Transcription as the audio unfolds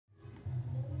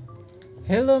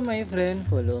Hello my friend,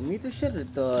 follow me to share the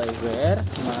toy. Where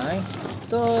my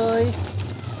toys?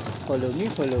 Follow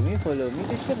me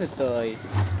to share the toy.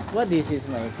 What this is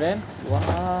my friend?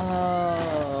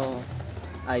 Wow!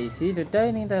 I see the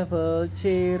dining table,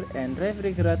 chair, and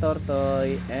refrigerator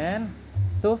toy, and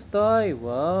stove toy.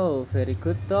 Wow, very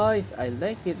good toys. I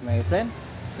like it my friend.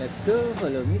 Let's go,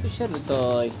 follow me to share the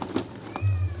toy.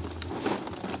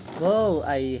 Wow,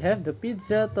 I have the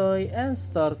pizza toy and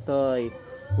store toy.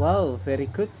 Wow,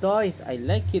 very good toys. I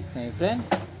like it, my friend.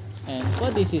 And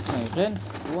what this is, my friend?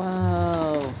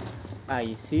 Wow,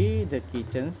 I see the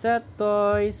kitchen set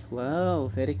toys. Wow,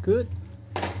 very good.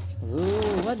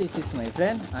 Oh, what this is, my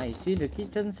friend? I see the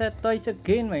kitchen set toys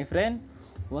again, my friend.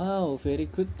 Wow,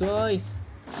 very good toys.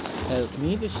 Help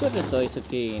me to share the toys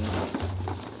again.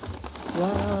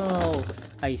 Wow,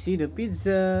 I see the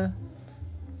pizza,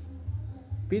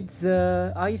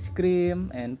 ice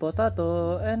cream, and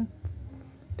potato, and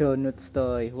donuts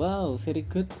toy. Wow, very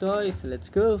good toys. Let's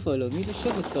go, follow me to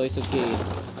share the toys again.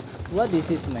 What this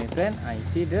is my friend? I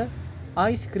see the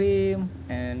ice cream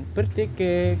and birthday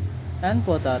cake and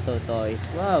potato toys.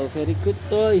 Wow, very good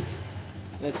toys.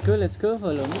 Let's go,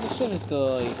 follow me to share the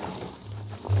toy.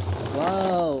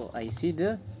 Wow, I see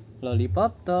the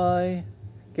lollipop toy,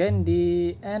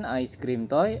 candy and ice cream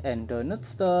toy, and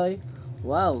donuts toy.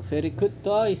 Wow, very good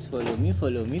toys. Follow me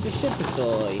to share the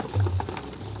toy.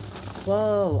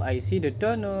 Wow, I see the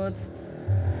donuts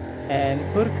and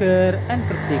burger and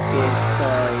birthday cake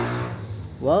toys.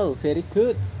 Wow, very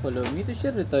good. Follow me to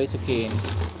share the toys again.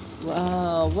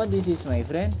 Wow, what this is my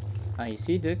friend? I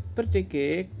see the birthday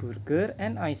cake, burger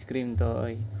and ice cream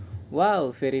toy.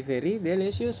 Wow, very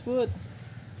delicious food.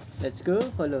 Let's go,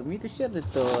 follow me to share the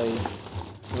toy.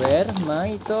 Where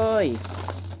my toy?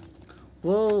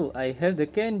 Wow, I have the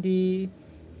candy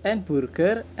and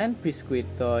burger and biscuit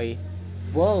toy.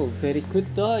 Wow, very good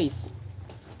toys.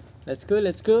 Let's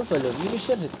go, follow me to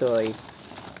share the toy.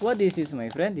 What this is my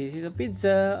friend? This is a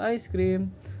pizza, ice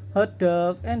cream, hot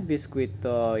dog, and biscuit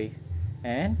toy.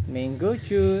 And mango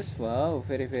juice. Wow,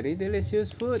 very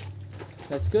delicious food.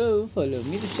 Let's go, follow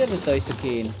me to share the toys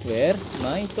again. Where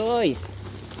my toys?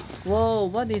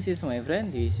 Wow, what this is my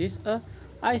friend? This is a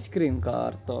ice cream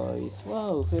car toys.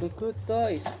 Wow, very good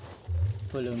toys.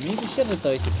 Follow me to share the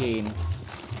toys again.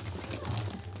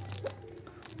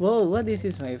 Wow, what this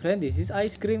is my friend? This is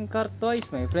ice cream car toys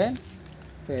my friend.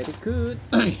 Very good.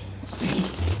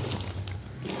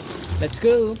 Let's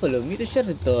go, follow me to share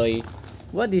the toy.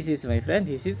 What this is my friend?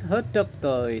 This is hot dog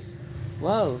toys.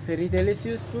 Wow, very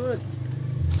delicious food.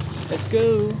 Let's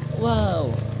go.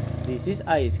 Wow, this is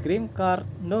ice cream cart.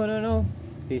 No.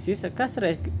 This is a cash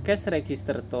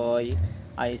register toy,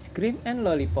 ice cream and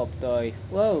lollipop toy.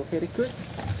 Wow, very good.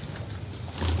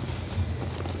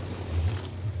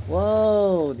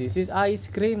 Wow, this is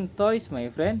ice cream toys my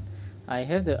friend. I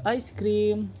have the ice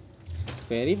cream.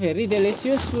 Very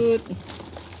delicious food.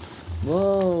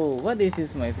 Wow, what this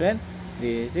is my friend?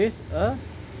 This is a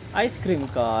ice cream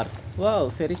cart.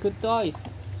 Wow, very good toys.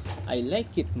 I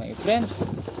like it my friend.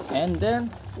 And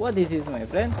then what this is my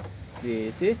friend?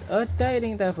 This is a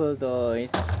dining table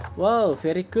toys. Wow,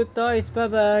 very good toys. Bye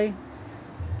bye.